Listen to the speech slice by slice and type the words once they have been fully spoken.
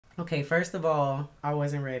Okay, first of all, I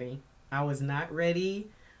wasn't ready. I was not ready.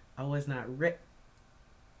 I was not ready.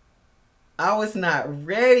 I was not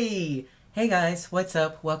ready. Hey guys, what's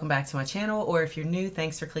up? Welcome back to my channel, or if you're new,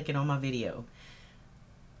 thanks for clicking on my video.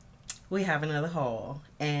 We have another haul,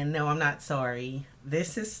 and no, I'm not sorry.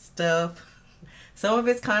 This is stuff, some of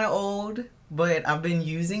it's kind of old, but I've been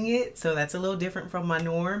using it, so that's a little different from my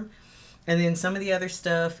norm. And then some of the other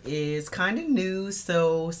stuff is kind of new,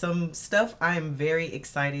 so some stuff I am very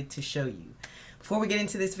excited to show you. Before we get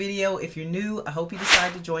into this video, if you're new, I hope you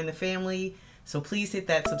decide to join the family. So please hit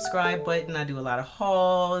that subscribe button. I do a lot of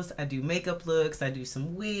hauls, I do makeup looks, I do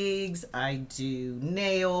some wigs, I do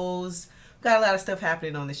nails. Got a lot of stuff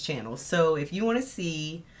happening on this channel. So if you want to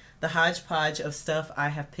see the hodgepodge of stuff I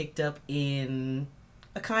have picked up in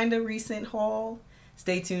a kind of recent haul,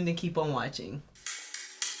 stay tuned and keep on watching.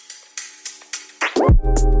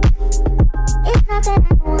 It's not that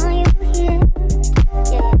I want you here.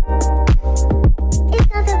 Yeah. It's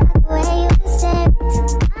not the way you said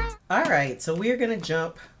it. Alright, so we're going to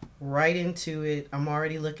jump right into it. I'm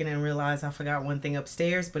already looking and realize I forgot one thing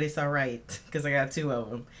upstairs, but it's alright because I got two of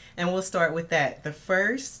them. And we'll start with that. The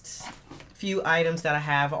first few items that I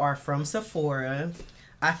have are from Sephora.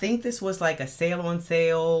 I think this was like a sale on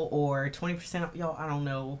sale or 20% off. Y'all, I don't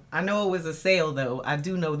know. I know it was a sale though. I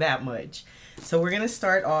do know that much. So we're going to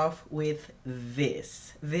start off with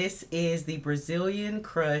this. This is the Brazilian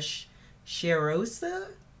Crush Cheirosa.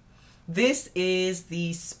 This is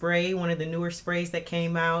the spray, one of the newer sprays that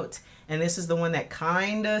came out. And this is the one that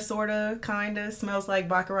kinda smells like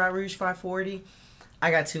Baccarat Rouge 540.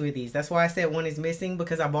 I got two of these. That's why I said one is missing,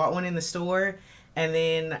 because I bought one in the store and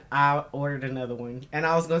then I ordered another one. And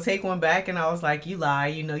I was going to take one back and I was like, you lie,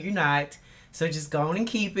 you know you're not. So just go on and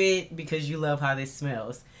keep it because you love how this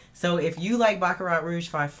smells. So if you like Baccarat Rouge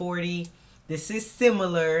 540, this is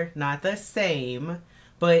similar, not the same,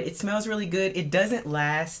 but it smells really good. It doesn't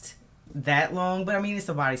last that long, but I mean, it's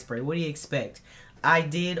a body spray. What do you expect? I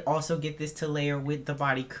did also get this to layer with the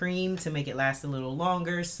body cream to make it last a little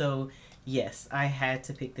longer. So yes, I had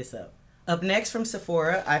to pick this up. Up next from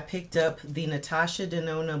Sephora, I picked up the Natasha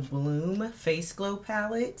Denona Bloom Face Glow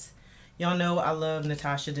Palette. Y'all know I love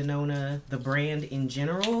Natasha Denona, the brand in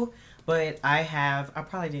general, but I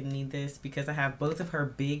probably didn't need this because I have both of her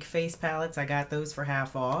big face palettes. I got those for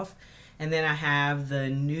half off. And then I have the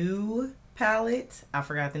new palette, I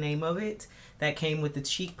forgot the name of it, that came with the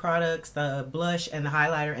cheek products, the blush and the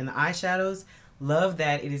highlighter and the eyeshadows. Love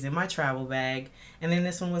that. It is in my travel bag. And then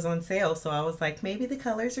this one was on sale, so I was like, maybe the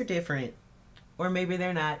colors are different. Or maybe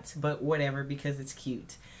they're not, but whatever, because it's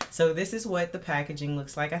cute. So this is what the packaging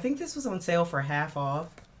looks like. I think this was on sale for half off,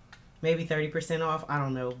 maybe 30% off, I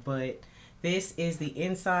don't know. But this is the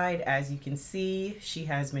inside. As you can see, she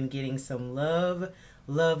has been getting some love.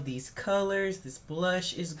 Love these colors. This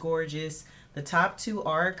blush is gorgeous. The top two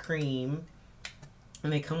are cream,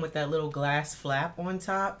 and they come with that little glass flap on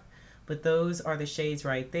top. But those are the shades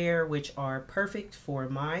right there, which are perfect for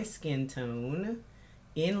my skin tone.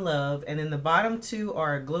 In love. And then the bottom two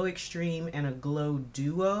are a Glow Extreme and a Glow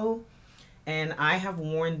Duo, and I have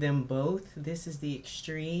worn them both. This is the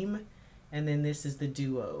Extreme and then this is the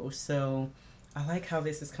Duo. So I like how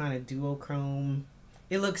this is kind of duochrome.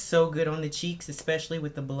 It looks so good on the cheeks, especially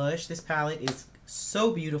with the blush. This palette is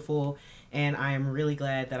so beautiful and I am really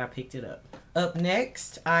glad that I picked it up. Up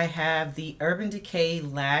next, I have the Urban Decay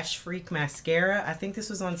Lash Freak Mascara. I think this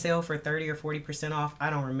was on sale for 30 or 40% off. I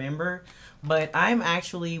don't remember, but I'm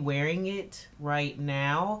actually wearing it right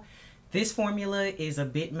now. This formula is a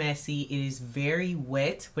bit messy. It is very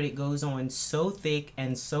wet, but it goes on so thick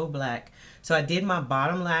and so black. So I did my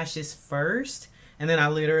bottom lashes first, and then I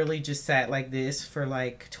literally just sat like this for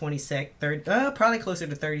like 30, probably closer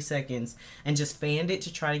to 30 seconds, and just fanned it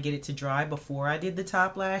to try to get it to dry before I did the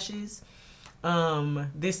top lashes.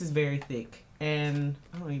 This is very thick, and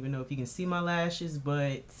I don't even know if you can see my lashes,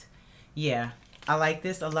 but yeah, I like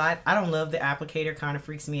this a lot. I don't love the applicator, kind of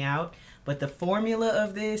freaks me out, but the formula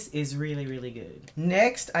of this is really, really good.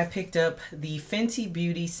 Next, I picked up the Fenty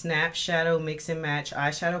Beauty Snap Shadow Mix and Match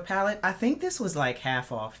Eyeshadow Palette. I think this was like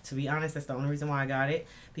half off. To be honest, that's the only reason why I got it,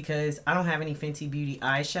 because I don't have any Fenty Beauty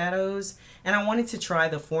eyeshadows, and I wanted to try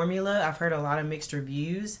the formula. I've heard a lot of mixed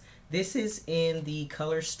reviews. This is in the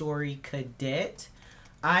Color Story Cadet.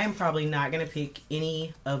 I am probably not going to pick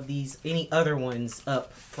any other ones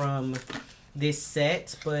up from this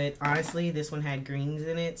set, but honestly, this one had greens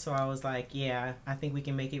in it, so I was like, yeah, I think we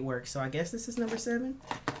can make it work. So I guess this is number 7.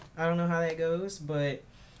 I don't know how that goes, but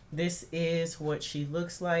this is what she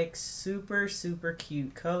looks like. Super, super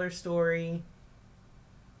cute Color Story.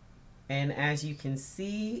 And as you can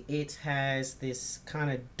see, it has this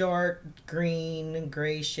kind of dark green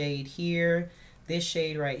gray shade here. This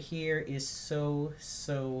shade right here is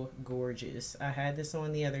so gorgeous. I had this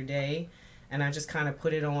on the other day and I just kind of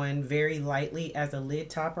put it on very lightly as a lid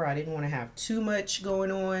topper. I didn't want to have too much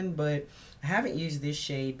going on, but I haven't used this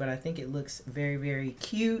shade, but I think it looks very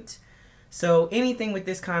cute. So anything with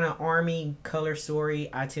this kind of army color story,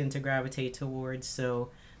 I tend to gravitate towards. So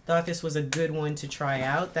thought this was a good one to try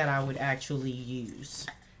out that I would actually use.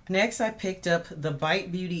 Next, I picked up the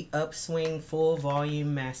Bite Beauty Upswing Full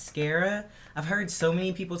Volume Mascara. I've heard so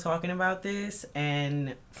many people talking about this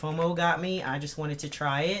and FOMO got me. I just wanted to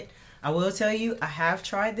try it. I will tell you, I have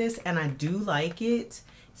tried this and I do like it.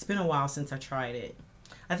 It's been a while since I tried it.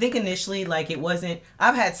 I think initially, like, it wasn't,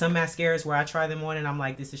 I've had some mascaras where I try them on and I'm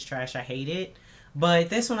like, this is trash, I hate it. But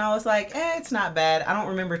this one I was like, it's not bad. I don't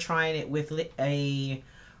remember trying it with a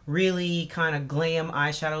really kind of glam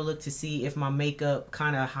eyeshadow look to see if my makeup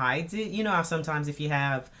kind of hides it. You know how sometimes if you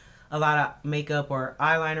have a lot of makeup or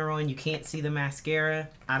eyeliner on, you can't see the mascara.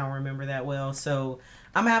 I don't remember that well. So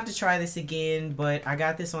I'm gonna have to try this again, but I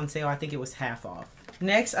got this on sale. I think it was half off.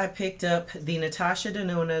 Next, I picked up the Natasha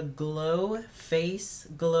Denona Glow Face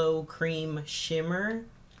Glow Cream Shimmer.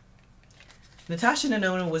 Natasha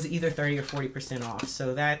Denona was either 30 or 40% off,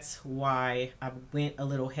 so that's why I went a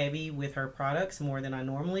little heavy with her products more than I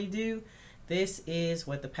normally do. This is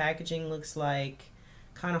what the packaging looks like.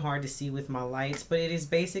 Kind of hard to see with my lights, but it is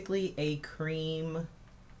basically a cream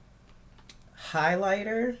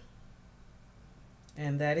highlighter,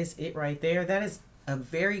 and that is it right there. That is a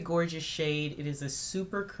very gorgeous shade. It is a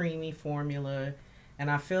super creamy formula, and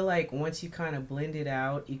I feel like once you kind of blend it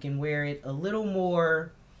out, you can wear it a little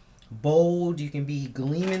more bold. You can be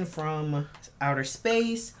gleaming from outer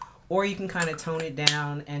space, or you can kind of tone it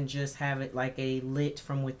down and just have it like a lit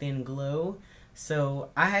from within glow.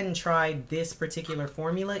 So I hadn't tried this particular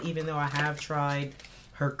formula, even though I have tried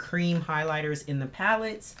her cream highlighters in the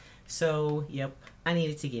palettes. So yep, I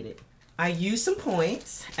needed to get it. I used some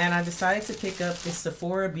points and I decided to pick up this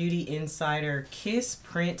Sephora Beauty Insider Kiss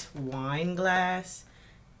Print Wine Glass.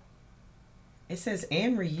 It says,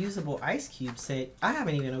 and reusable ice cube set. I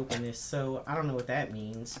haven't even opened this, so I don't know what that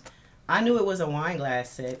means. I knew it was a wine glass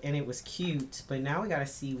set and it was cute, but now we gotta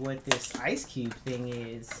see what this ice cube thing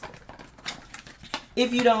is.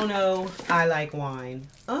 If you don't know, I like wine.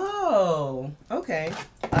 Oh, okay.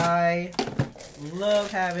 I love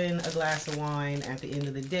having a glass of wine at the end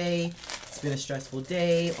of the day. It's been a stressful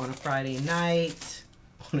day on a Friday night,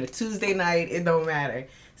 on a Tuesday night, it don't matter.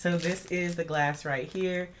 So this is the glass right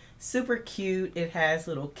here. Super cute. It has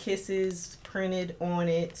little kisses printed on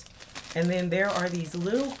it. And then there are these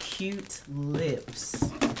little cute lips.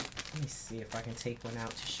 Let me see if I can take one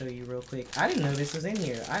out to show you real quick. I didn't know this was in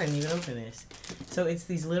here. I didn't even open this. So it's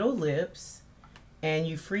these little lips and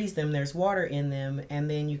you freeze them. There's water in them and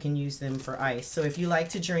then you can use them for ice. So if you like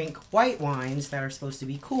to drink white wines that are supposed to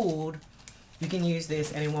be cooled, you can use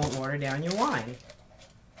this and it won't water down your wine.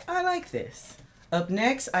 I like this. Up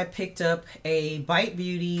next, I picked up a Bite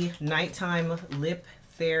Beauty Nighttime Lip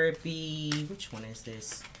Therapy. Which one is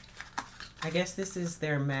this? I guess this is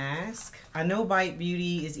their mask. I know Bite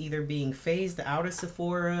Beauty is either being phased out of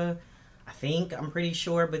Sephora. I'm pretty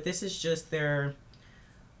sure. But this is just their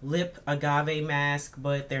lip agave mask,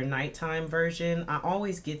 but their nighttime version. I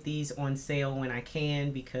always get these on sale when I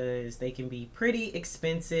can because they can be pretty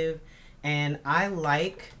expensive. And I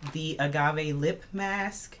like the agave lip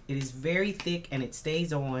mask. It is very thick and it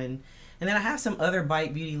stays on. And then I have some other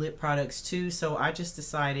Bite Beauty lip products too, so I just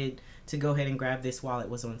decided to go ahead and grab this while it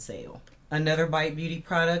was on sale. Another Bite Beauty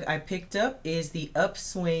product I picked up is the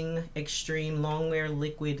Upswing Extreme Longwear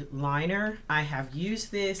Liquid Liner. I have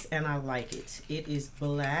used this and I like it. It is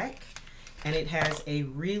black and it has a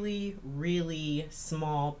really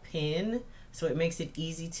small pen, so it makes it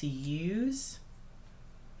easy to use.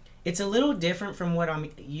 It's a little different from what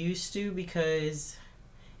I'm used to because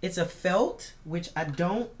it's a felt, which I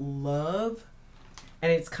don't love.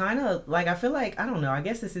 And it's kind of like, I feel like, I don't know, I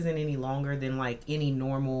guess this isn't any longer than like any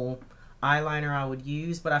normal eyeliner I would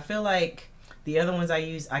use. But I feel like the other ones I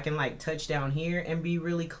use, I can like touch down here and be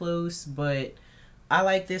really close. But I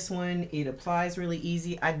like this one. It applies really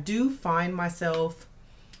easy. I do find myself,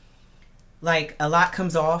 like, a lot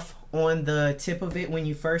comes off on the tip of it when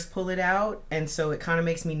you first pull it out, and so it kind of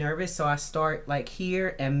makes me nervous. So I start like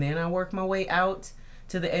here and then I work my way out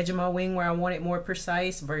to the edge of my wing where I want it more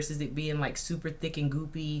precise, versus it being like super thick and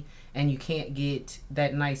goopy and you can't get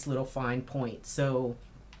that nice little fine point. So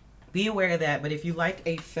be aware of that. But if you like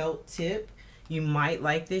a felt tip, you might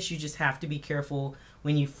like this. You just have to be careful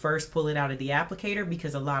when you first pull it out of the applicator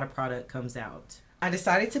because a lot of product comes out. I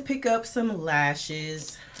decided to pick up some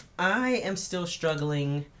lashes. I am still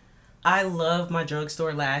struggling. I love my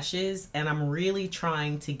drugstore lashes, and I'm really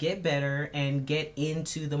trying to get better and get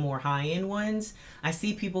into the more high-end ones. I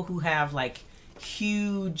see people who have like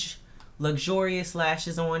huge, luxurious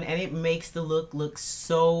lashes on, and it makes the look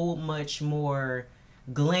so much more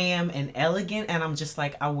glam and elegant, and I'm just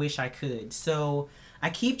like, I wish I could. So I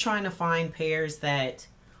keep trying to find pairs that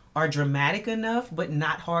are dramatic enough but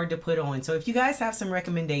not hard to put on. So if you guys have some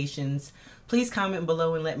recommendations, please comment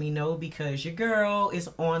below and let me know, because your girl is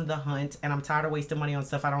on the hunt and I'm tired of wasting money on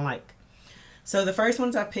stuff I don't like. So the first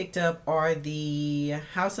ones I picked up are the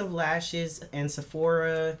House of Lashes and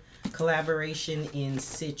Sephora collaboration in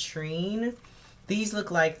Citrine. These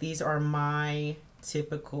look like these are my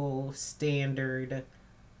typical standard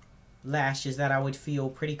lashes that I would feel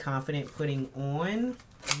pretty confident putting on.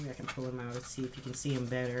 Maybe I can pull them out and see if you can see them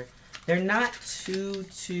better. They're not too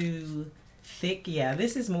thick. Yeah,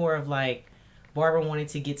 this is more of like Barbara wanted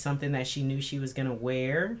to get something that she knew she was gonna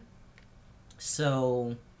wear.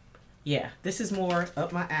 So yeah, this is more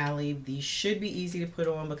up my alley. These should be easy to put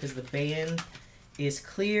on because the band is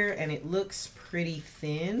clear and it looks pretty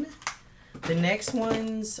thin. The next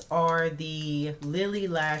ones are the Lily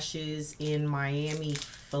Lashes in Miami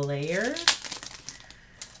Flare.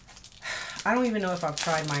 I don't even know if I've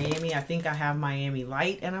tried Miami. I think I have Miami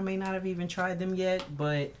Light, and I may not have even tried them yet,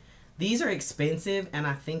 but these are expensive, and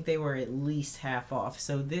I think they were at least half off.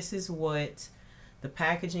 So this is what the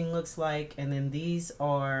packaging looks like, and then these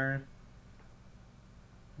are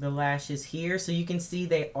the lashes here. So you can see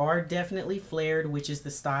they are definitely flared, which is the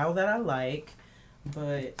style that I like, but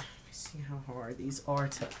let me see how hard these are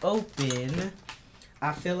to open.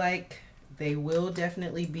 I feel like they will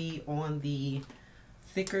definitely be on the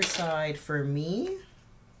thicker side for me.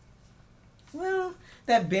 Well,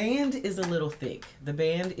 that band is a little thick. The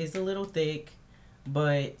band is a little thick,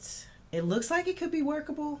 but it looks like it could be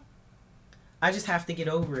workable. I just have to get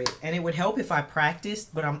over it. And it would help if I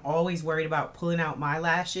practiced, but I'm always worried about pulling out my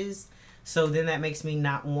lashes. So then that makes me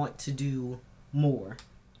not want to do more.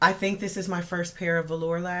 I think this is my first pair of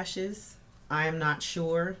velour lashes. I am not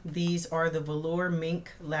sure. These are the velour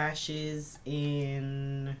mink lashes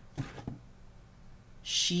in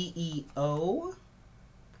CEO.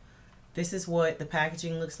 This is what the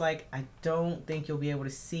packaging looks like. I don't think you'll be able to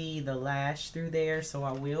see the lash through there, so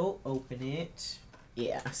I will open it.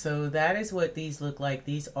 Yeah, so that is what these look like.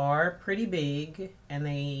 These are pretty big and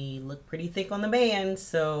they look pretty thick on the band,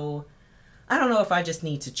 so I don't know if I just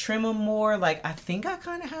need to trim them more. Like, I think I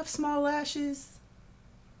kind of have small lashes.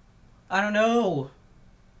 I don't know,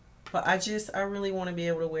 but I really want to be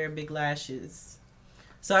able to wear big lashes.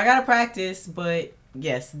 So I gotta practice, but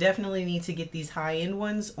yes, definitely need to get these high-end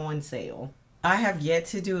ones on sale. I have yet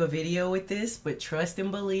to do a video with this, but trust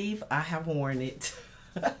and believe, I have worn it.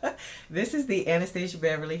 This is the Anastasia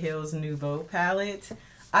Beverly Hills Nouveau palette.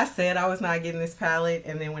 I said I was not getting this palette,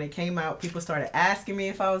 and then when it came out, people started asking me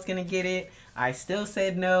if I was gonna get it. I still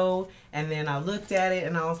said no, and then I looked at it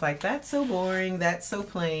and I was like, that's so boring, that's so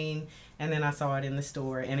plain. And then I saw it in the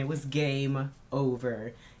store and it was game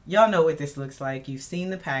over. Y'all know what this looks like. You've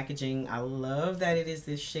seen the packaging. I love that it is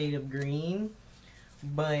this shade of green.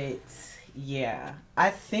 But yeah,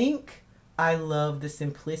 I think I love the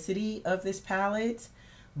simplicity of this palette.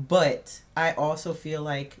 But I also feel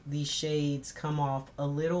like these shades come off a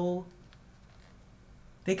little...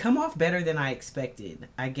 They come off better than I expected,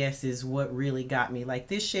 I guess is what really got me. Like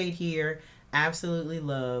this shade here, absolutely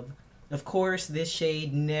love. Of course, this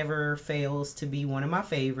shade never fails to be one of my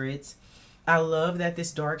favorites. I love that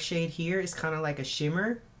this dark shade here is kind of like a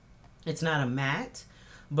shimmer. It's not a matte,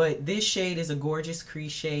 but this shade is a gorgeous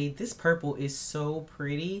crease shade. This purple is so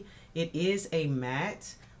pretty. It is a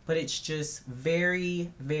matte, but it's just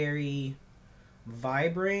very, very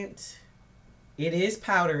vibrant. It is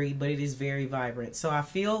powdery, but it is very vibrant. So I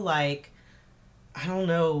feel like, I don't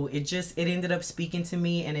know, it ended up speaking to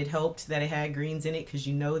me, and it helped that it had greens in it because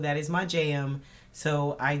you know that is my jam.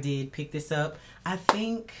 So I did pick this up. I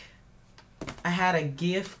think I had a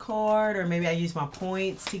gift card, or maybe I used my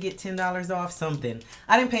points to get $10 off, something.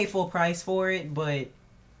 I didn't pay full price for it, but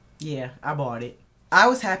yeah, I bought it. I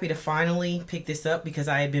was happy to finally pick this up because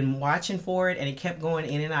I had been watching for it and it kept going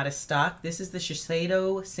in and out of stock. This is the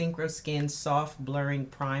Shiseido Synchro Skin Soft Blurring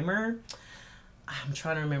Primer. I'm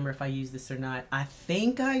trying to remember if I used this or not. I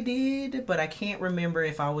think I did, but I can't remember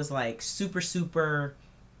if I was like super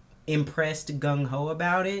impressed gung-ho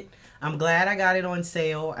about it. I'm glad I got it on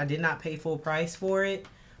sale. I did not pay full price for it,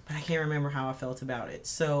 but I can't remember how I felt about it.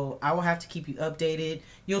 So I will have to keep you updated.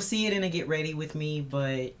 You'll see it in a Get Ready With Me,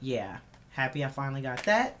 but yeah. happy I finally got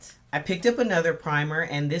that. I picked up another primer,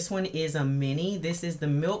 and this one is a mini. This is the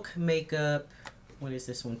Milk Makeup, what is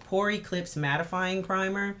this one? Pore Eclipse Mattifying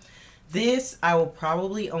Primer. This I will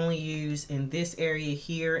probably only use in this area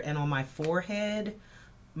here and on my forehead,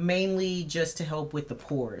 mainly just to help with the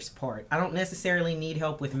pores part. I don't necessarily need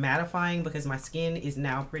help with mattifying because my skin is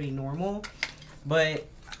now pretty normal, but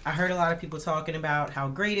I heard a lot of people talking about how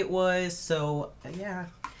great it was, so yeah.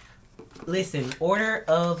 Listen, order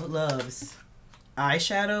of loves: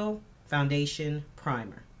 eyeshadow, foundation,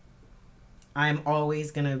 primer. I'm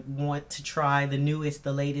always gonna want to try the newest,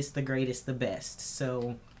 the latest, the greatest, the best.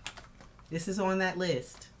 So this is on that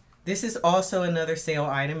list. This is also another sale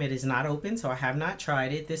item. It is not open, so I have not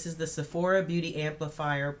tried it. This is the Sephora Beauty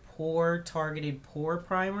Amplifier Pore Targeted Pore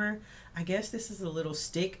Primer. I guess this is a little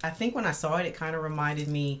stick. I think when I saw it, it kind of reminded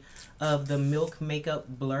me of the Milk Makeup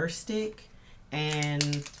Blur Stick.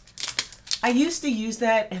 And I used to use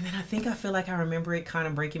that, and then I feel like I remember it kind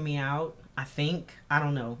of breaking me out. I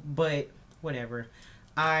don't know, but whatever.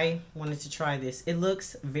 I wanted to try this. It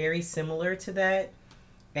looks very similar to that,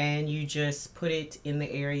 and you just put it in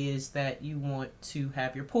the areas that you want to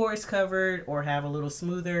have your pores covered or have a little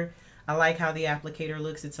smoother. I like how the applicator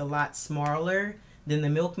looks. It's a lot smaller than the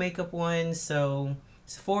Milk Makeup one, so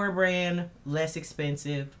Sephora brand, less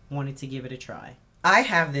expensive. Wanted to give it a try. I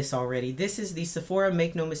have this already. This is the Sephora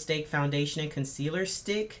Make No Mistake Foundation and Concealer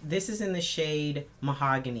Stick. This is in the shade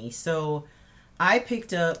Mahogany. So I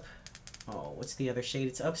picked up, oh, what's the other shade?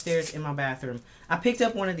 It's upstairs in my bathroom. I picked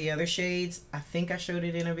up one of the other shades. I think I showed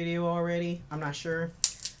it in a video already. I'm not sure.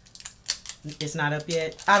 It's not up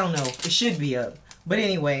yet. I don't know. It should be up. But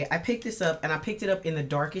anyway, I picked this up, and I picked it up in the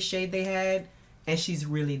darkest shade they had, and she's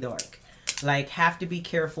really dark. Like, have to be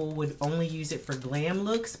careful. Would only use it for glam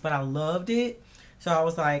looks, but I loved it. So I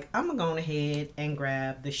was like, I'm going to go ahead and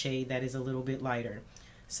grab the shade that is a little bit lighter.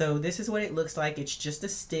 So this is what it looks like. It's just a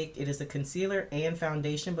stick. It is a concealer and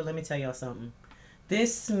foundation. But let me tell y'all something.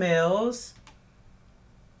 This smells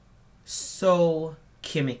so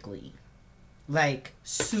chemically. Like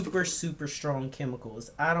super, super strong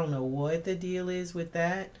chemicals. I don't know what the deal is with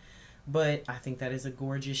that, but I think that is a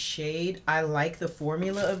gorgeous shade. I like the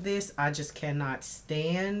formula of this. I just cannot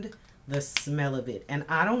stand the smell of it. And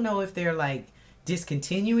I don't know if they're like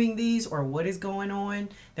discontinuing these or what is going on.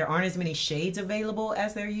 There aren't as many shades available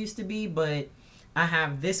as there used to be, but I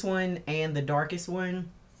have this one and the darkest one,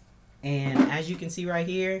 and as you can see right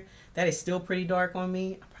here, that is still pretty dark on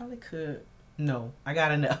me. I probably could, no, I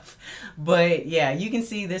got enough. But yeah, you can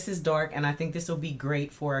see this is dark, and I think this will be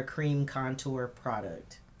great for a cream contour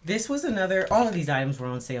product. This was another, all of these items were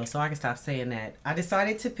on sale, so I can stop saying that. I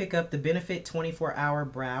decided to pick up the Benefit 24-Hour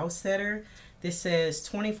Brow Setter. This says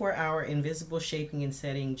 24-hour invisible shaping and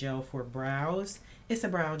setting gel for brows. It's a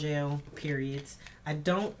brow gel, period. I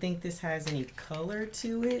don't think this has any color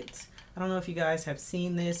to it. I don't know if you guys have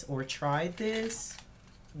seen this or tried this.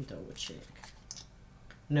 Let me double check.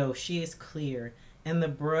 No, she is clear. And the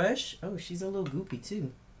brush, oh, she's a little goopy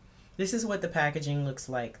too. This is what the packaging looks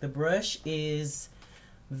like. The brush is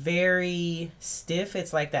very stiff.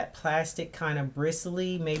 It's like that plastic kind of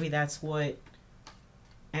bristly. Maybe that's what,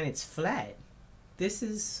 and it's flat. This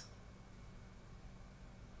is,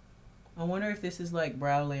 I wonder if this is like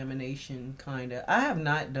brow lamination kind of. I have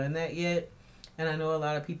not done that yet, and I know a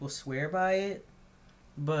lot of people swear by it,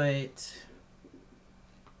 but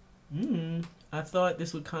I thought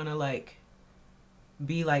this would kind of like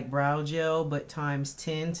be like brow gel but times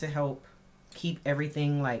 10 to help keep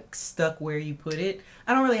everything like stuck where you put it.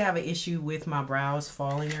 I don't really have an issue with my brows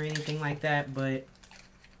falling or anything like that, but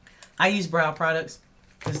I use brow products.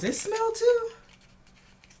 Does this smell too?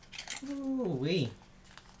 Ooh-wee.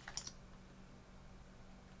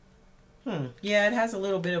 Yeah, it has a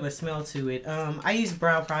little bit of a smell to it. I use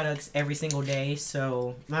brow products every single day,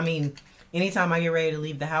 so I mean, anytime I get ready to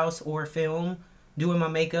leave the house or film, doing my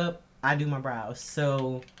makeup, I do my brows.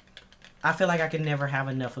 So I feel like I can never have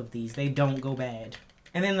enough of these. They don't go bad.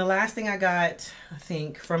 And then the last thing I got, I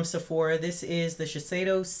think, from Sephora, this is the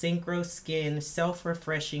Shiseido Synchro Skin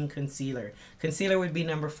Self-Refreshing Concealer. Concealer would be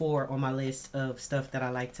number 4 on my list of stuff that I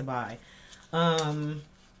like to buy. I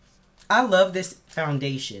love this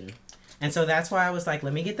foundation. And so that's why I was like,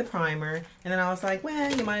 let me get the primer. And then I was like,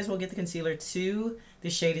 well, you might as well get the concealer too.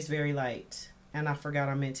 This shade is very light. And I forgot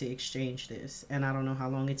I meant to exchange this. And I don't know how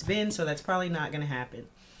long it's been, so that's probably not going to happen.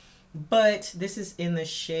 But this is in the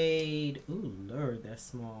shade, ooh, Lord, that's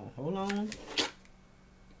small. Hold on.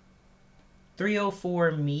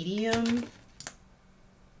 304 medium.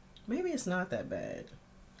 Maybe it's not that bad.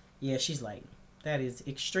 Yeah, she's light. That is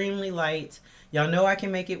extremely light. Y'all know I can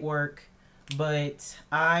make it work. but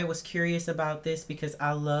I was curious about this because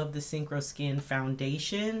I love the Synchro Skin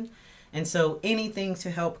foundation. And so anything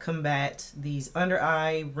to help combat these under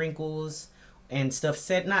eye wrinkles and stuff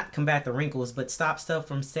set, not combat the wrinkles, but stop stuff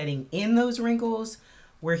from setting in those wrinkles,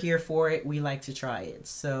 we're here for it. We like to try it.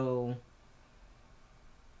 So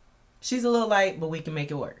she's a little light, but we can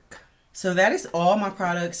make it work. So that is all my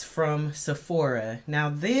products from Sephora. Now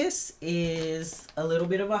this is a little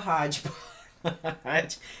bit of a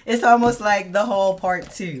hodgepodge. It's almost like the haul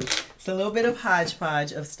part 2. It's a little bit of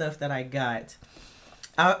hodgepodge of stuff that I got.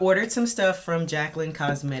 I ordered some stuff from Jaclyn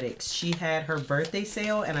Cosmetics. She had her birthday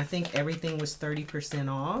sale and I think everything was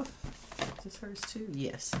 30% off. Is this hers too?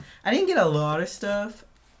 Yes. I didn't get a lot of stuff.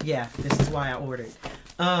 Yeah, this is why I ordered.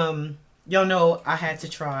 Y'all know I had to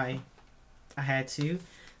try. I had to.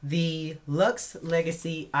 The Luxe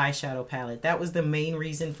Legacy eyeshadow palette. That was the main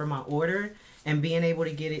reason for my order. And being able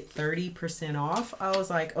to get it 30% off, I was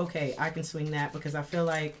like, okay, I can swing that because I feel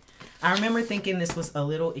like, I remember thinking this was a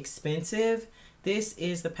little expensive. This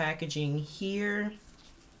is the packaging here.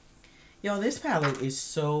 Yo, this palette is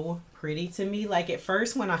so pretty to me. Like at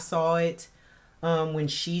first when I saw it, when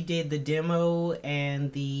she did the demo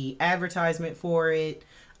and the advertisement for it,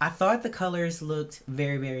 I thought the colors looked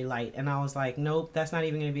very, very light. And I was like, nope, that's not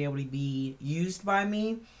even going to be able to be used by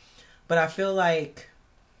me. But I feel like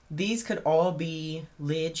these could all be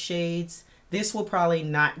lid shades. This will probably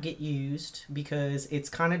not get used because it's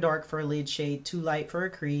kind of dark for a lid shade, too light for a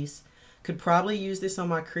crease. Could probably use this on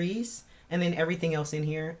my crease. And then everything else in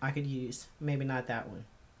here I could use. Maybe not that one.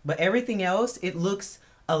 But everything else, it looks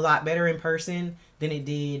a lot better in person than it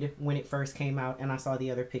did when it first came out and I saw the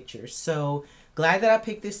other pictures. So glad that I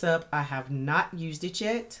picked this up. I have not used it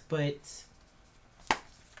yet, but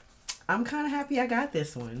I'm kind of happy I got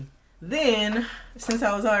this one. Then, since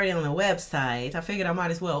I was already on the website, I figured I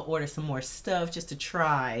might as well order some more stuff just to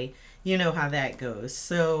try. You know how that goes.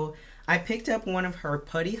 So I picked up one of her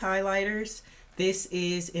putty highlighters. This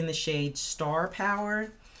is in the shade Star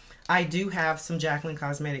Power. I do have some Jaclyn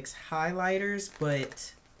Cosmetics highlighters,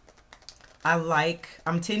 but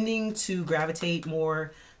I'm tending to gravitate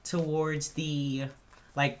more towards the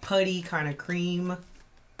like putty kind of cream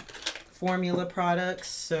formula products.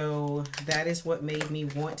 So that is what made me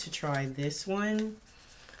want to try this one.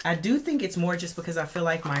 I do think it's more just because I feel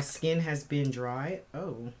like my skin has been dry.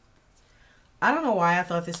 Oh. I don't know why I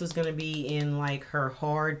thought this was going to be in like her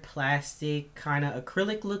hard plastic kind of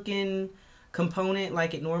acrylic looking component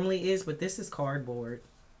like it normally is, but this is cardboard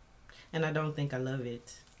and I don't think I love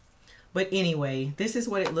it. But anyway, this is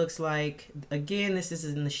what it looks like. Again, this is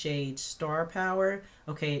in the shade Star Power.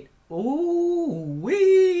 Okay. Ooh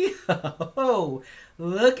wee. Oh,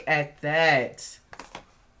 look at that.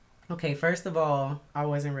 Okay, first of all, I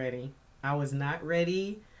wasn't ready. I was not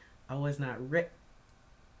ready. I was not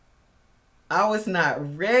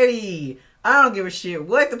ready. I don't give a shit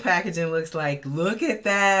what the packaging looks like. Look at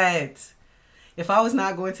that. If I was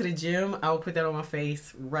not going to the gym, I would put that on my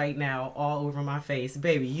face right now, all over my face.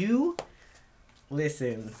 Baby, you,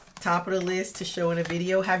 listen, top of the list to show in a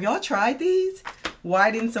video. Have y'all tried these? Why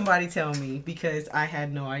didn't somebody tell me? Because I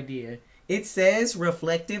had no idea. It says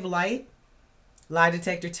reflective light. Lie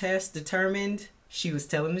detector test determined she was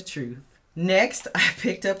telling the truth. Next, I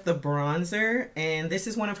picked up the bronzer, and this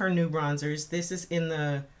is one of her new bronzers. This is in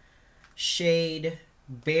the shade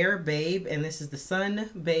Bare Babe, and this is the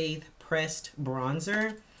Sun Bathe Pressed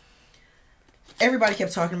Bronzer. Everybody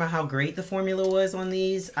kept talking about how great the formula was on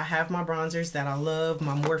these. I have my bronzers that I love.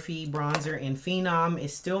 My Morphe bronzer in Phenom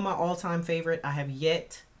is still my all-time favorite. I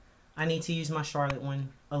need to use my Charlotte one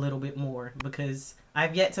a little bit more because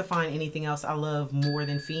I've yet to find anything else I love more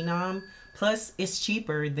than Phenom. Plus, it's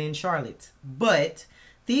cheaper than Charlotte's. But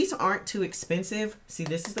these aren't too expensive. See,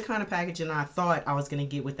 this is the kind of packaging I thought I was going to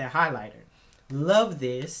get with that highlighter. Love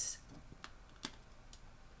this.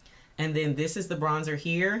 And then this is the bronzer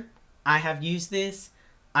here. I have used this.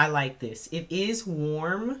 I like this. It is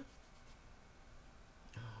warm.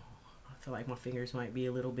 Oh, I feel like my fingers might be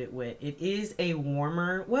a little bit wet. It is a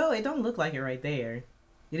warmer. Well, it don't look like it right there.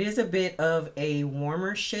 It is a bit of a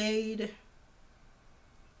warmer shade.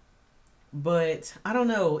 But I don't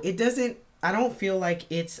know. I don't feel like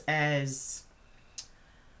it's as,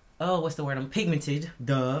 what's the word? I'm pigmented,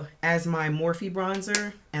 as my Morphe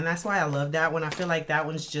bronzer. And that's why I love that one. I feel like that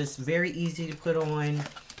one's just very easy to put on.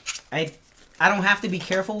 I don't have to be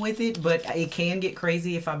careful with it, but it can get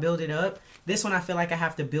crazy if I build it up. This one I feel like I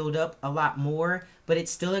have to build up a lot more, but it's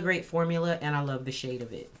still a great formula and I love the shade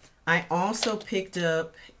of it. I also picked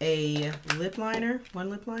up a lip liner. One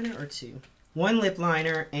lip liner or two? One lip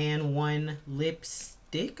liner and one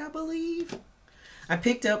lipstick, I believe. I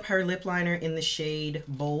picked up her lip liner in the shade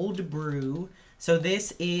Bold Brew. So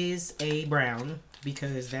this is a brown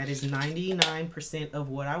because that is 99% of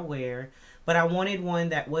what I wear. But I wanted one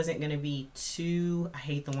that wasn't going to be too... I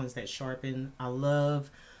hate the ones that sharpen. I love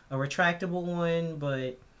a retractable one,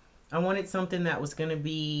 but I wanted something that was going to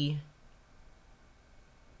be...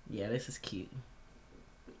 Yeah, this is cute.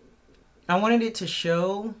 I wanted it to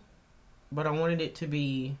show, but I wanted it to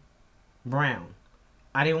be brown.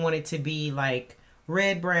 I didn't want it to be like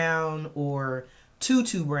red brown or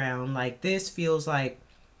tutu brown. Like this feels like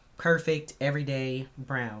perfect everyday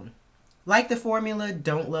brown. Like the formula,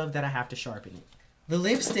 don't love that I have to sharpen it. The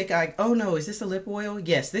lipstick oh no, is this a lip oil?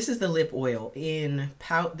 Yes, this is the lip oil in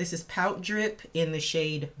Pout. This is Pout Drip in the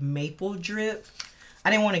shade Maple Drip.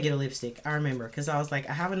 I didn't want to get a lipstick, I remember, because I was like,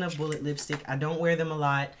 I have enough bullet lipstick. I don't wear them a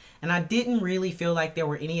lot. And I didn't really feel like there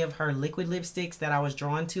were any of her liquid lipsticks that I was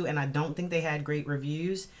drawn to, and I don't think they had great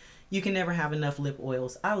reviews. You can never have enough lip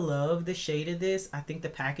oils. I love the shade of this. I think the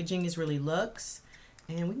packaging is really luxe.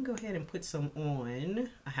 And we can go ahead and put some on.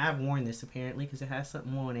 I have worn this apparently because it has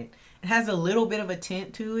something on it. It has a little bit of a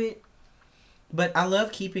tint to it. But I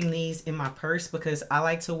love keeping these in my purse because I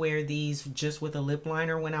like to wear these just with a lip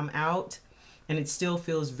liner when I'm out. And it still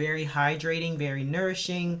feels very hydrating, very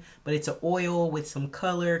nourishing. But it's an oil with some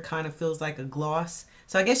color. Kind of feels like a gloss.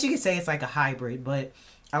 So I guess you could say it's like a hybrid. But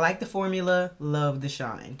I like the formula. Love the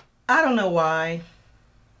shine. I don't know why.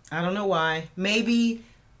 I don't know why. Maybe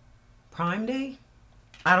Prime Day?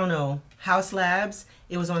 I don't know. House Labs.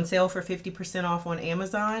 It was on sale for 50% off on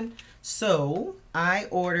Amazon. So I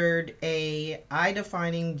ordered a eye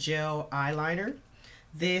defining gel eyeliner.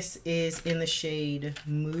 This is in the shade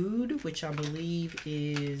Mood, which I believe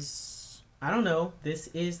is, I don't know. This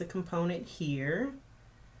is the component here.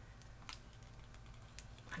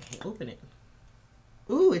 I can't open it.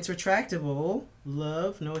 Ooh, it's retractable.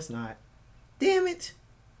 Love. No, it's not. Damn it.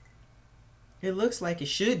 It looks like it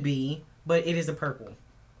should be, but it is a purple.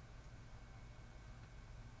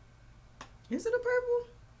 Is it a purple?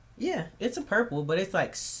 Yeah, it's a purple, but it's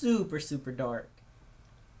like super, super dark.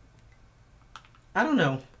 I don't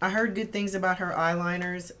know. I heard good things about her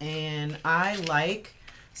eyeliners, and I like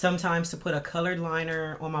sometimes to put a colored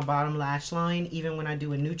liner on my bottom lash line, even when I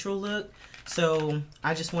do a neutral look. So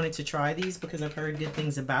I just wanted to try these because I've heard good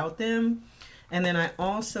things about them. And then I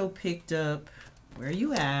also picked up, where are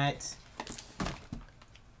you at?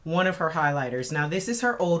 One of her highlighters. Now this is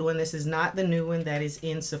her old one. This is not the new one that is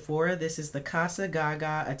in Sephora. This is the Casa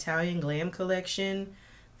Gaga Italian Glam Collection.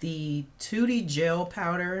 The Tutti Gel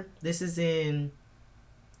Powder. This is in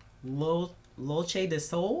Dolce de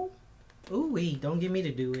Sol. Ooh-wee, don't get me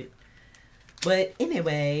to do it. But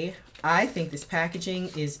anyway, I think this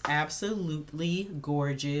packaging is absolutely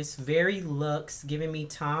gorgeous. Very luxe, giving me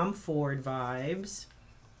Tom Ford vibes.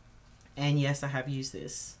 And yes, I have used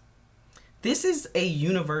this. This is a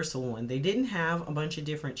universal one. They didn't have a bunch of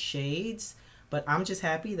different shades, but I'm just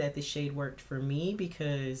happy that this shade worked for me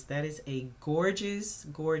because that is a gorgeous,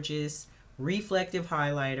 gorgeous reflective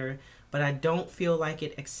highlighter, but I don't feel like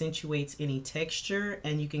it accentuates any texture,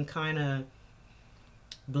 and you can kind of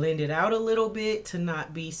blend it out a little bit to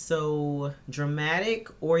not be so dramatic,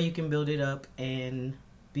 or you can build it up and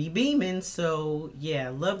be beaming. So yeah,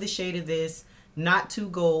 love the shade of this. Not too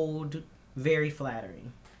gold, very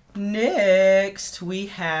flattering. Next, we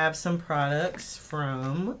have some products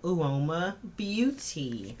from Uoma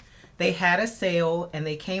Beauty. They had a sale and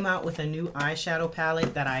they came out with a new eyeshadow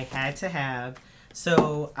palette that I had to have.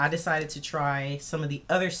 So I decided to try some of the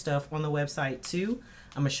other stuff on the website too.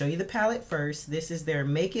 I'm going to show you the palette first. This is their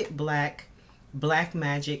Make It Black Black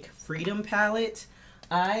Magic Freedom palette.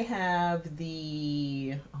 I have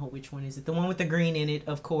the, oh, which one is it? The one with the green in it,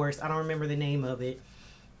 of course. I don't remember the name of it.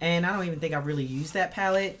 And I don't even think I've really used that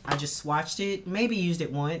palette. I just swatched it, maybe used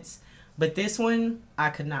it once. But this one, I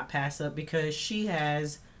could not pass up because she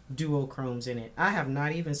has duochromes in it. I have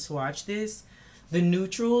not even swatched this. The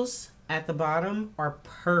neutrals at the bottom are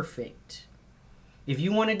perfect. If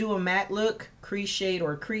you want to do a matte look, crease shade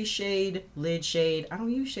or crease shade, lid shade. I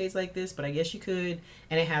don't use shades like this, but I guess you could.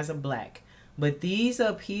 And it has a black. But these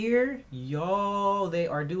up here, y'all, they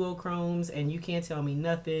are duochromes, and you can't tell me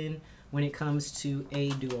nothing when it comes to a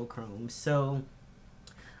duochrome. So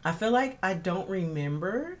I feel like I don't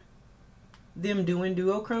remember them doing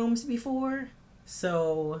duochromes before.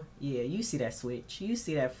 So yeah, you see that switch, you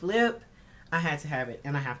see that flip. I had to have it,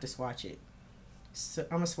 and I have to swatch it. So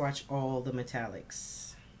I'm gonna swatch all the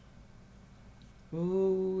metallics.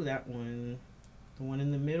 Ooh, that one. The one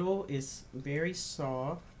in the middle is very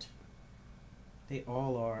soft. They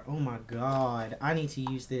all are. Oh my god, I need to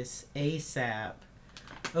use this ASAP.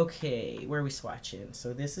 Okay, where are we swatching?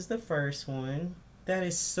 So this is the first one. That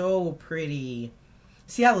is so pretty.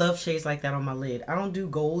 See, I love shades like that on my lid. I don't do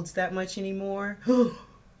golds that much anymore.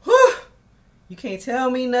 You can't tell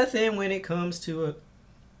me nothing when it comes to a...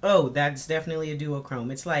 Oh, that's definitely a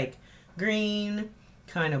duochrome. It's like green,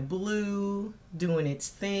 kind of blue, doing its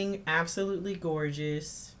thing. Absolutely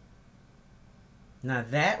gorgeous. Now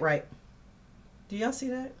that right... Do y'all see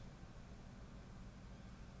that?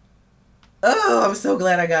 Oh, I'm so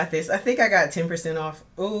glad I got this. I think I got 10% off.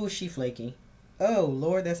 Oh, she flaky. Oh,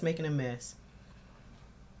 Lord, that's making a mess.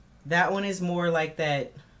 That one is more like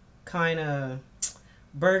that kind of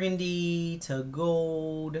burgundy to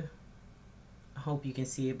gold. I hope you can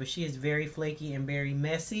see it, but she is very flaky and very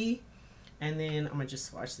messy. And then I'm going to just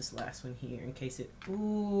swatch this last one here in case it...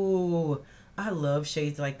 Ooh, I love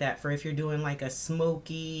shades like that for if you're doing like a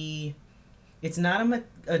smoky... It's not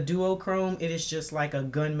a duochrome. It is just like a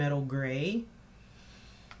gunmetal gray.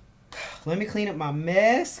 Let me clean up my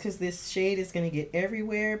mess because this shade is going to get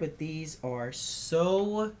everywhere. But these are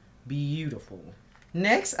so beautiful.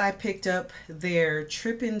 Next, I picked up their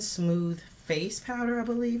Trippin' Smooth Face Powder, I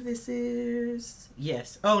believe this is.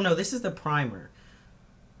 Yes. Oh, no, this is the primer.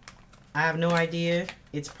 I have no idea.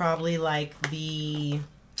 It's probably like the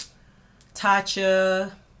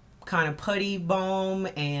Tatcha kind of putty balm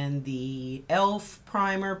and the elf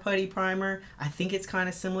primer, putty primer. I think it's kind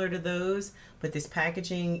of similar to those, but this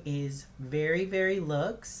packaging is very, very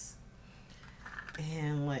luxe.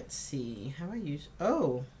 And let's see how I use...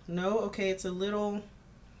 Oh no, okay, it's a little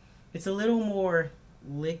more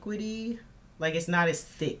liquidy. Like, it's not as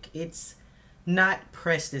thick, it's not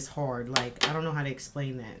pressed as hard. Like, I don't know how to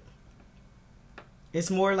explain that.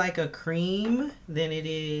 It's more like a cream than it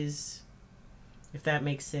is, if that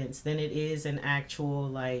makes sense, than it is an actual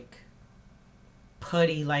like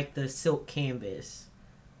putty like the silk canvas.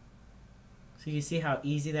 So you see how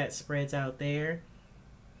easy that spreads out there.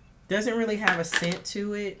 Doesn't really have a scent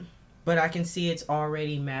to it, but I can see it's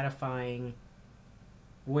already mattifying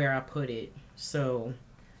where I put it. So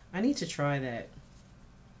I need to try that.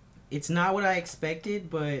 It's not what I expected,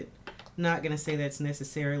 but not gonna say that's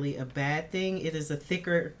necessarily a bad thing. It is a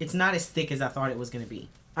thicker, it's not as thick as I thought it was gonna be.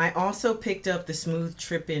 I also picked up the Smooth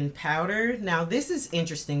Trippin' Powder. Now this is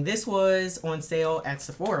interesting. This was on sale at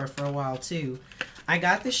Sephora for a while too. I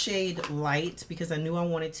got the shade Light because I knew I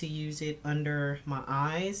wanted to use it under my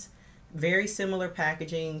eyes. Very similar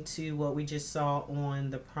packaging to what we just saw on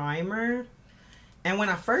the primer. And when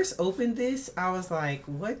I first opened this, I was like,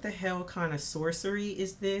 what the hell kind of sorcery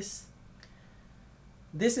is this?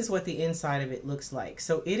 This is what the inside of it looks like.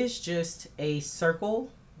 So it is just a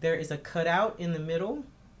circle. There is a cutout in the middle.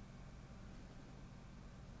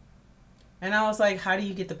 And I was like, how do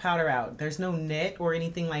you get the powder out? There's no net or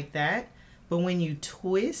anything like that. But when you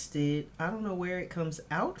twist it, I don't know where it comes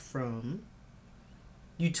out from.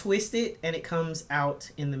 You twist it and it comes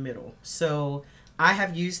out in the middle. So I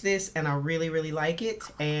have used this and I really, really like it.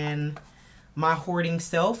 And my hoarding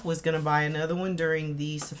self was going to buy another one during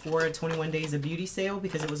the Sephora 21 Days of Beauty sale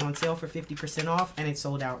because it was on sale for 50% off and it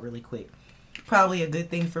sold out really quick. Probably a good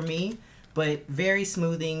thing for me, but very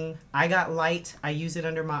smoothing. I got Light. I use it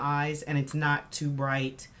under my eyes and it's not too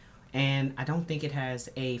bright. And I don't think it has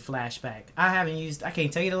a flashback. I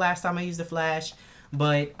can't tell you the last time I used a flash,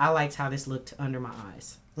 but I liked how this looked under my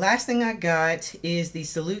eyes. Last thing I got is the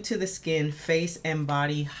Salute to the Skin Face and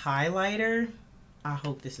Body Highlighter. I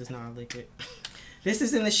hope this is not a liquid. This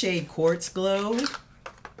is in the shade Quartz Glow.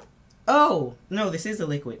 Oh, no, this is a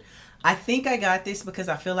liquid. I think I got this because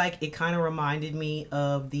I feel like it kind of reminded me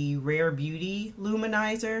of the Rare Beauty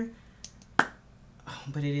Luminizer. Oh,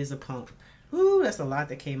 but it is a pump. Ooh, that's a lot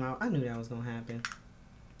that came out. I knew that was going to happen.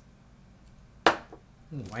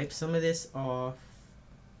 Wipe some of this off.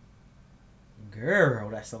 Girl,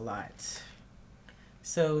 that's a lot.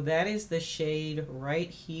 So that is the shade right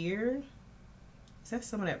here. Is that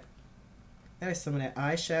some of that? That is some of that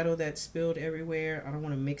eyeshadow that spilled everywhere. I don't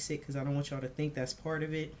want to mix it because I don't want y'all to think that's part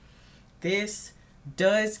of it. This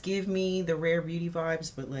does give me the Rare Beauty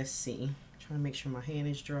vibes, but let's see. I'm trying to make sure my hand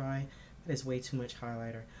is dry. That is way too much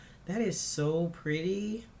highlighter. That is so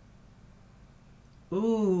pretty.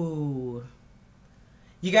 Ooh.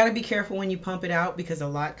 You got to be careful when you pump it out because a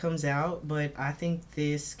lot comes out, but I think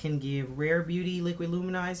this can give Rare Beauty Liquid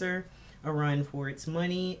Luminizer a run for its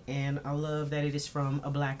money, and I love that it is from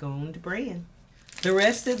a Black-owned brand. The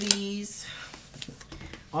rest of these,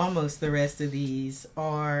 almost the rest of these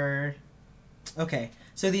are, okay,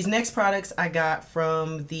 so these next products I got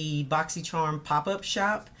from the BoxyCharm pop-up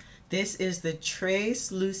shop. This is the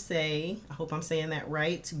Trace Luce, I hope I'm saying that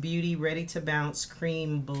right, Beauty Ready to Bounce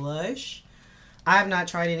Cream Blush. I have not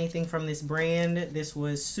tried anything from this brand. This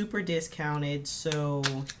was super discounted, so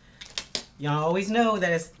Y'all always know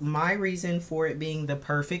that it's my reason for it being the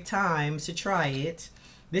perfect time to try it.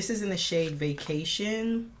 This is in the shade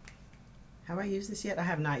Vacation. Have I used this yet? I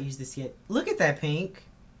have not used this yet. Look at that pink.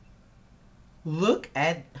 Look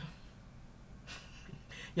at...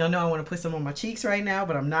 Y'all know I want to put some on my cheeks right now,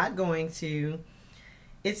 but I'm not going to.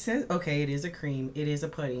 It says, okay, it is a cream. It is a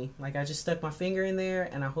putty. Like, I just stuck my finger in there,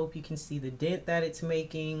 and I hope you can see the dent that it's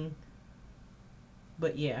making.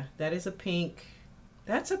 But yeah, that is a pink.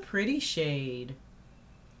 That's a pretty shade.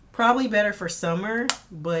 Probably better for summer,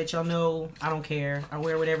 but y'all know I don't care. I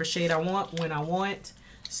wear whatever shade I want when I want.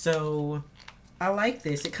 So I like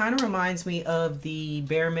this. It kind of reminds me of the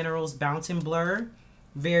Bare Minerals Bounce and Blur.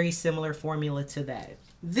 Very similar formula to that.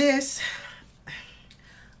 This,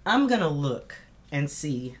 I'm gonna look and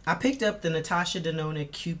see. I picked up the Natasha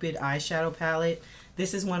Denona Cupid eyeshadow palette.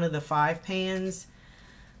 This is one of the 5 pans.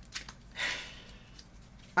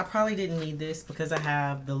 I probably didn't need this because I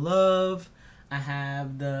have the Love, I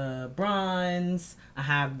have the Bronze, I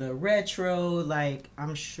have the Retro. Like,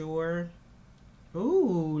 I'm sure.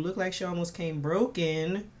 Ooh, look like she almost came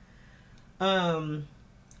broken. I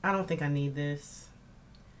don't think I need this.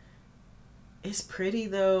 It's pretty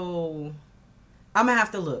though. I'm gonna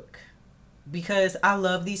have to look because I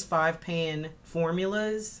love these 5 pan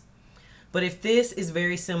formulas. But if this is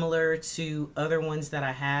very similar to other ones that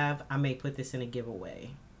I have, I may put this in a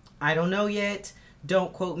giveaway. I don't know yet.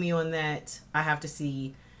 Don't quote me on that. I have to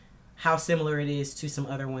see how similar it is to some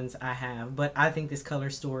other ones I have. But I think this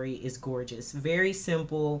color story is gorgeous. Very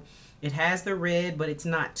simple. It has the red, but it's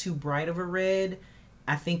not too bright of a red.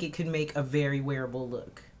 I think it could make a very wearable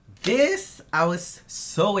look. This, I was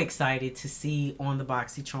so excited to see on the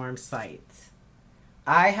BoxyCharm site.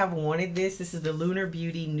 I have wanted this. This is the Lunar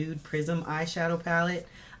Beauty Nude Prism eyeshadow palette.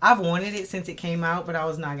 I've wanted it since it came out, but I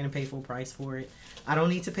was not going to pay full price for it. I don't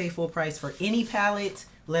need to pay full price for any palette,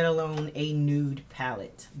 let alone a nude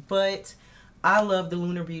palette. But I love the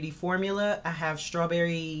Lunar Beauty formula. I have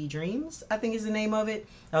Strawberry Dreams, I think is the name of it.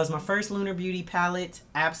 That was my first Lunar Beauty palette.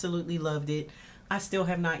 Absolutely loved it. I still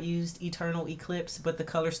have not used Eternal Eclipse, but the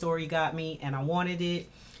color story got me and I wanted it.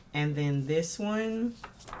 And then this one,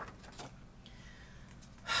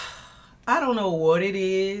 I don't know what it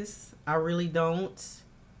is. I really don't.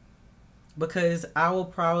 Because I will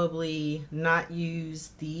probably not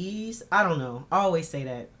use these. I don't know. I always say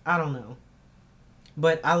that. I don't know.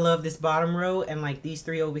 But I love this bottom row and like these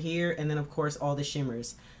 3 over here. And then of course all the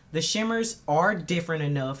shimmers. The shimmers are different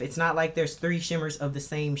enough. It's not like there's 3 shimmers of the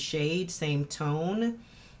same shade, same tone.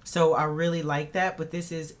 So I really like that. But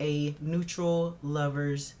this is a neutral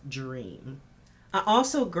lover's dream. I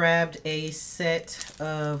also grabbed a set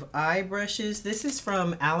of eye brushes. This is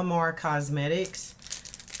from Alamar Cosmetics.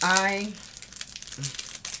 I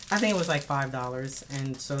think it was like $5.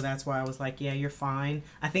 And so that's why I was like, yeah, you're fine.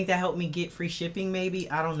 I think that helped me get free shipping maybe.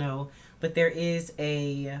 I don't know. But there is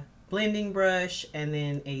a blending brush and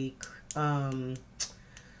then a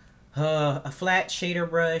flat shader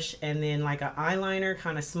brush and then like an eyeliner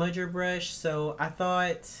kind of smudger brush. So I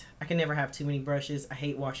thought I can never have too many brushes. I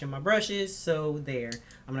hate washing my brushes. So there,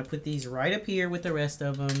 I'm gonna put these right up here with the rest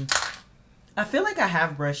of them. I feel like I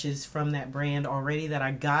have brushes from that brand already that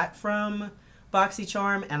I got from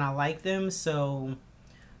BoxyCharm and I like them. So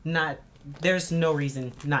there's no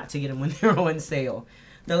reason not to get them when they're on sale.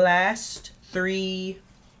 The last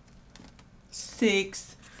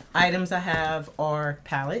 6 items I have are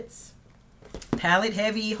palettes. Palette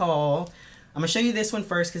heavy haul. I'm going to show you this one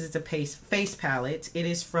first because it's a face palette. It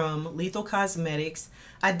is from Lethal Cosmetics.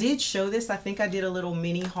 I did show this. I think I did a little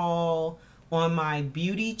mini haul on my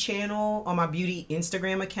beauty channel, on my beauty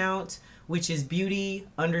Instagram account, which is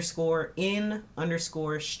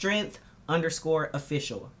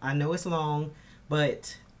beauty_in_strength_official. I know it's long,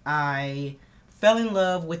 but I fell in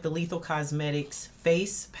love with the Lethal Cosmetics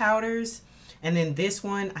face powders. And then this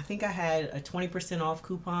one, I think I had a 20% off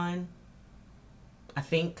coupon. I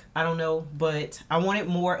don't know, but I wanted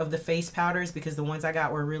more of the face powders because the ones I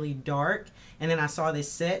got were really dark. And then I saw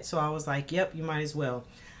this set, so I was like, yep, you might as well.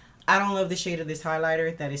 I don't love the shade of this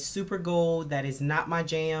highlighter. That is super gold. That is not my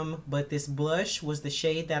jam, but this blush was the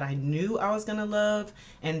shade that I knew I was gonna love.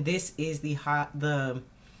 And this is the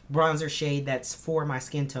bronzer shade that's for my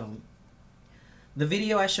skin tone. The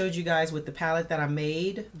video I showed you guys with the palette that I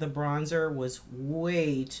made, the bronzer was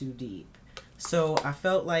way too deep. So I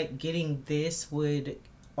felt like getting this would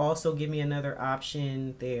also give me another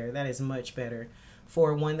option there. That is much better.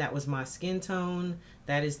 For one that was my skin tone,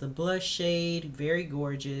 that is the blush shade, very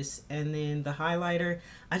gorgeous. And then the highlighter,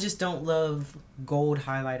 I just don't love gold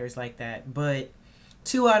highlighters like that. But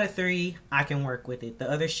 2 out of 3, I can work with it. The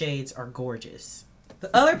other shades are gorgeous.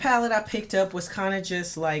 The other palette I picked up was kind of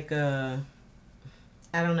just like a,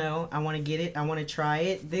 I don't know, I want to get it, I want to try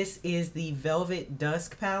it. This is the Velvet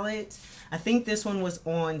Dusk palette. I think this one was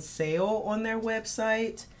on sale on their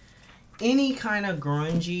website. Any kind of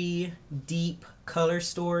grungy, deep color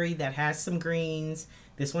story that has some greens.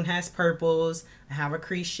 This one has purples. I have a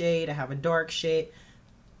crease shade, I have a dark shade.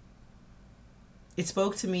 It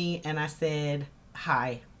spoke to me and I said,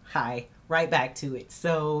 hi, right back to it.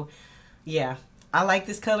 So yeah, I like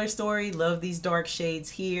this color story, love these dark shades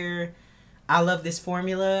here. I love this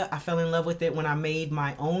formula. I fell in love with it when I made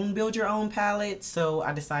my own build your own palette, so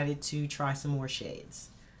I decided to try some more shades.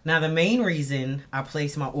 Now the main reason I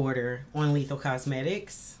placed my order on Lethal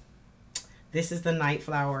Cosmetics, this is the Night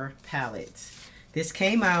Flower palette. This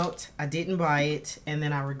came out, I didn't buy it, and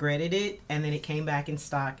then I regretted it, and then it came back in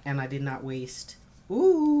stock, and I did not waste,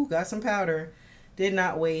 ooh, got some powder, did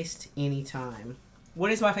not waste any time.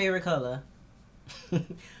 What is my favorite color?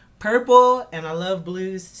 Purple, and I love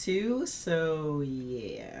blues too, so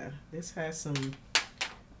yeah, this has some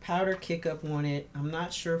powder kick up on it. I'm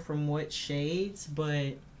not sure from what shades,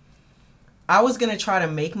 but I was gonna try to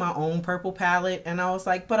make my own purple palette, and I was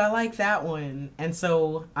like, but I like that one, and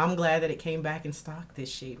so I'm glad that it came back in stock.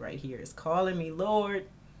 This shade right here is calling me, Lord.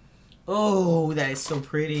 Oh, that is so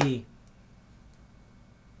pretty.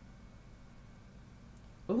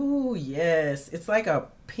 Oh yes, it's like a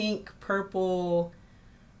pink purple.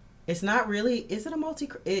 It's not really, is it a multi,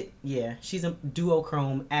 yeah, she's a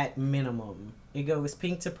duochrome at minimum. It goes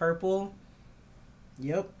pink to purple.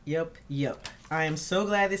 Yep. I am so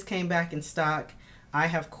glad this came back in stock. I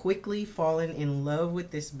have quickly fallen in love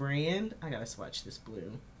with this brand. I gotta swatch this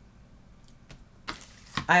blue.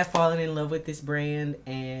 I have fallen in love with this brand,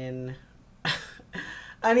 and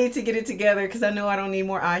I need to get it together because I know I don't need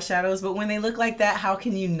more eyeshadows, but when they look like that, how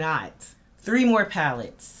can you not? 3 more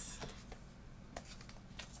palettes.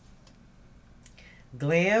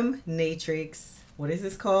 Glam Natrix, what is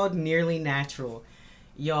this called? Nearly Natural.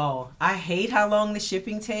 Y'all, I hate how long the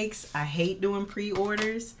shipping takes. I hate doing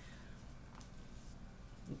pre-orders.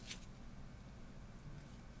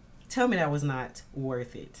 Tell me that was not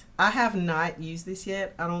worth it. I have not used this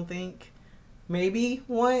yet, I don't think. Maybe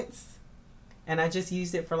once. And I just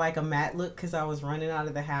used it for like a matte look because I was running out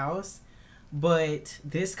of the house. But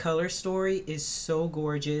this color story is so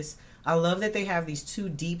gorgeous. I love that they have these 2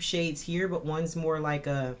 deep shades here, but one's more like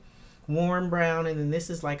a warm brown, and then this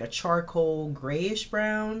is like a charcoal grayish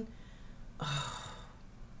brown. Oh.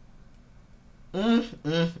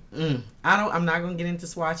 I'm not gonna get into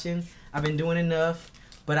swatching. I've been doing enough,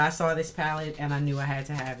 but I saw this palette and I knew I had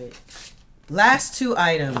to have it. Last 2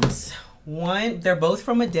 items. One, they're both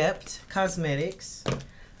from Adept Cosmetics.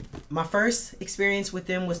 My first experience with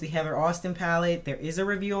them was the Heather Austin palette. There is a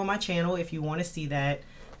review on my channel if you want to see that.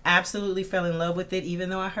 Absolutely fell in love with it, even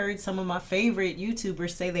though I heard some of my favorite YouTubers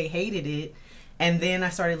say they hated it. And then I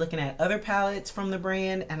started looking at other palettes from the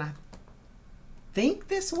brand, and I think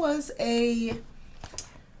this was a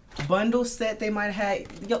bundle set they might have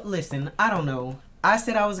had. Yo, listen, I don't know. I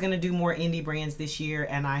said I was going to do more indie brands this year,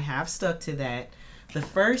 and I have stuck to that. The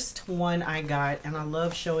first one I got, and I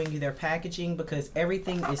love showing you their packaging because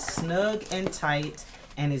everything is snug and tight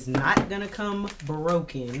and is not going to come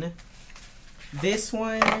broken. This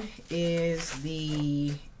one is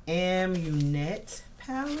the Amunet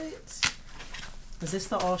palette. Is this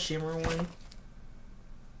the all shimmer one?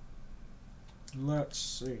 Let's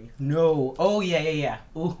see. No. Oh, yeah.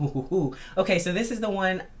 Ooh. Okay, so this is the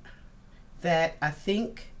one that I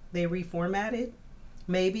think they reformatted.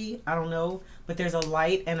 Maybe. I don't know. But there's a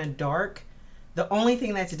light and a dark. The only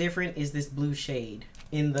thing that's different is this blue shade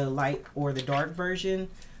in the light or the dark version.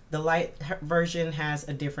 The light version has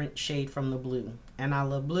a different shade from the blue. And I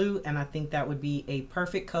love blue, and I think that would be a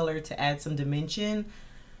perfect color to add some dimension.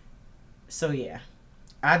 So yeah.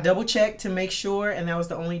 I double checked to make sure, and that was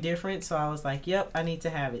the only difference. So I was like, yep, I need to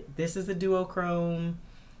have it. This is a duochrome.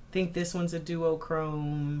 I think this one's a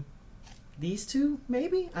duochrome. These 2,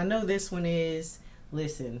 maybe? I know this one is.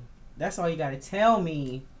 Listen, that's all you got to tell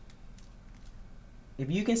me.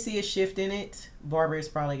 If you can see a shift in it, Barbara is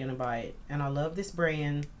probably going to buy it. And I love this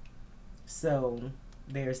brand. So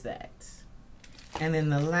there's that. And then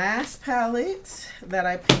the last palette that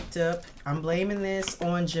I picked up, I'm blaming this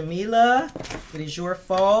on Jamila. It is your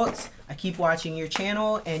fault. I keep watching your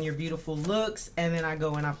channel and your beautiful looks, and then I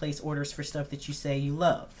go and I place orders for stuff that you say you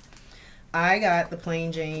love. I got the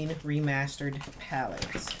Plain Jane Remastered palette.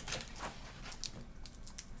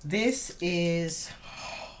 This is,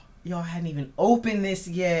 y'all hadn't even opened this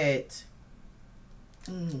yet.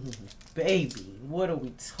 Baby, what are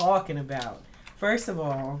we talking about? First of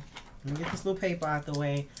all, let me get this little paper out the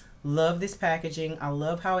way. Love this packaging. I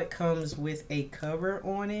love how it comes with a cover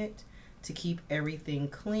on it to keep everything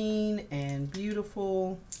clean and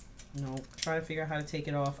beautiful. No, trying to figure out how to take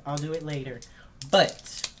it off. I'll do it later.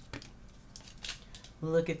 But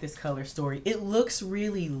look at this color story. It looks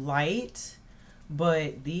really light,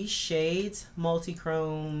 but these shades,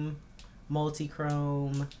 multi-chrome,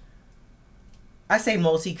 I say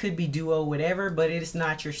multi, could be duo, whatever, but it is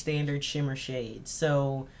not your standard shimmer shade.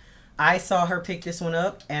 So I saw her pick this one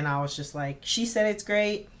up and I was just like, she said it's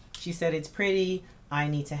great. She said it's pretty. I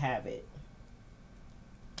need to have it.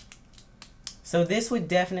 So this would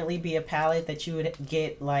definitely be a palette that you would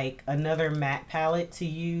get like another matte palette to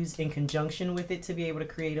use in conjunction with it to be able to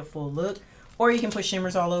create a full look. Or you can put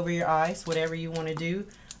shimmers all over your eyes, whatever you want to do.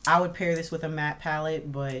 I would pair this with a matte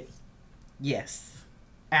palette, but yes,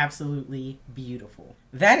 absolutely beautiful.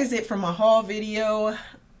 That is it for my haul video.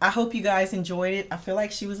 I hope you guys enjoyed it. I feel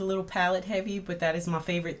like she was a little palette heavy, but that is my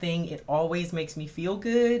favorite thing. It always makes me feel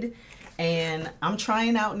good. And I'm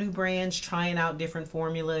trying out new brands, trying out different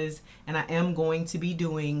formulas, and I am going to be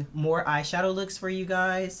doing more eyeshadow looks for you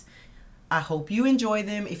guys. I hope you enjoy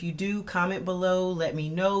them. If you do, comment below, let me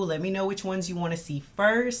know. Let me know which ones you want to see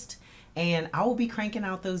first, and I will be cranking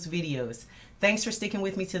out those videos. Thanks for sticking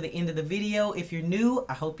with me to the end of the video. If you're new,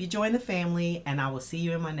 I hope you join the family, and I will see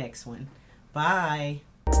you in my next one. Bye.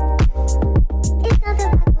 It's not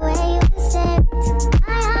the